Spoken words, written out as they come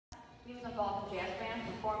He was involved in jazz band,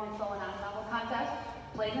 performed in solo and ensemble contests,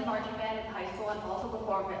 played in the marching band in high school, and also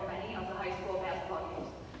performed at many of the high school basketball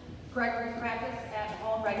games. Gregory practiced at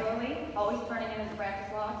home regularly, always turning in his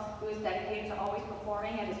practice logs. He was dedicated to always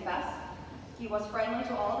performing at his best. He was friendly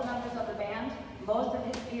to all the members of the band. Most of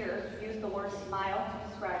his peers used the word smile to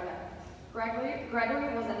describe him.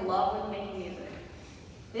 Gregory was in love with making music.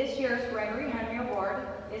 This year's Gregory Henry Award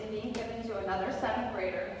is being given to another 7th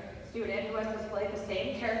grader student who has displayed the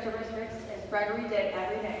same characteristics as Gregory did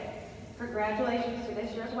every day. Congratulations to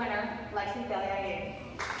this year's winner, Lexi Bellier.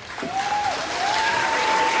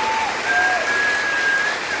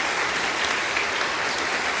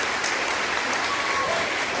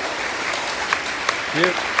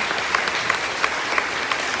 Thank you.